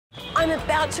I'm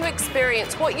about to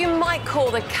experience what you might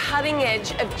call the cutting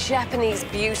edge of Japanese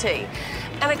beauty.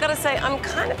 And I gotta say, I'm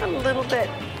kind of a little bit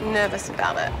nervous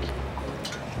about it.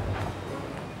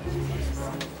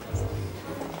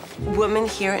 Women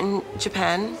here in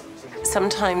Japan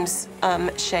sometimes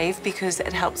shave because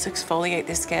it helps exfoliate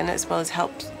their skin as well as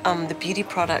help the beauty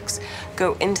products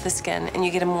go into the skin and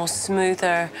you get a more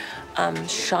smoother,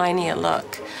 shinier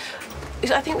look.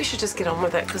 I think we should just get on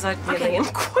with it because I really am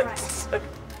quite sick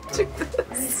to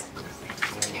this.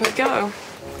 Here we go.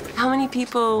 How many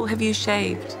people have you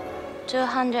shaved?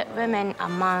 200 women a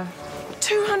month.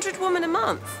 200 women a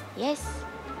month? Yes.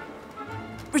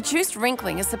 Reduced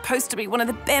wrinkling is supposed to be one of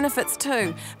the benefits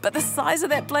too, but the size of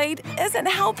that blade isn't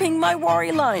helping my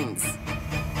worry lines.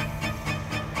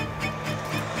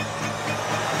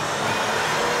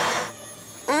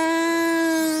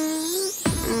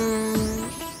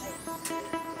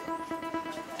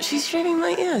 She's shaving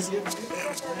my ears.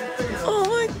 Oh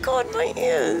my God, my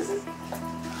ears.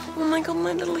 Oh my God,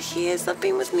 my little hairs. They've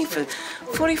been with me for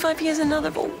 45 years and now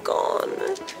they've all gone.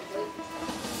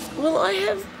 Will I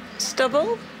have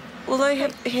stubble? Will I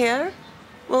have hair?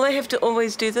 Will I have to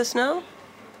always do this now?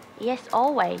 Yes,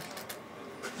 always.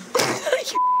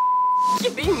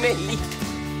 You're kidding me.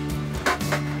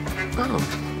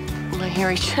 Oh, my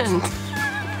hairy chin.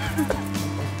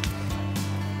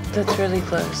 That's really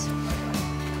close.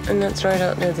 And that's right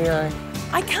out near the eye.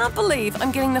 I can't believe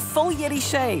I'm getting the full Yeti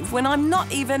shave when I'm not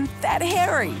even that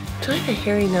hairy. Do I have a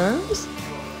hairy nose?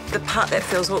 The part that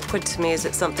feels awkward to me is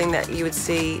it's something that you would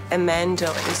see a man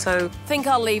doing, so... Think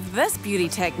I'll leave this beauty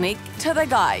technique to the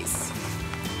guys.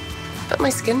 But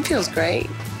my skin feels great.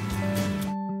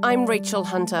 I'm Rachel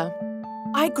Hunter.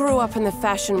 I grew up in the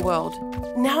fashion world.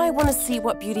 Now I want to see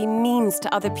what beauty means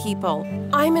to other people.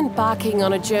 I'm embarking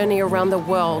on a journey around the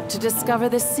world to discover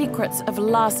the secrets of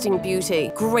lasting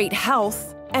beauty, great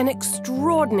health, and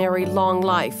extraordinary long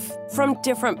life. From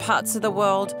different parts of the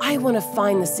world, I want to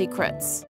find the secrets.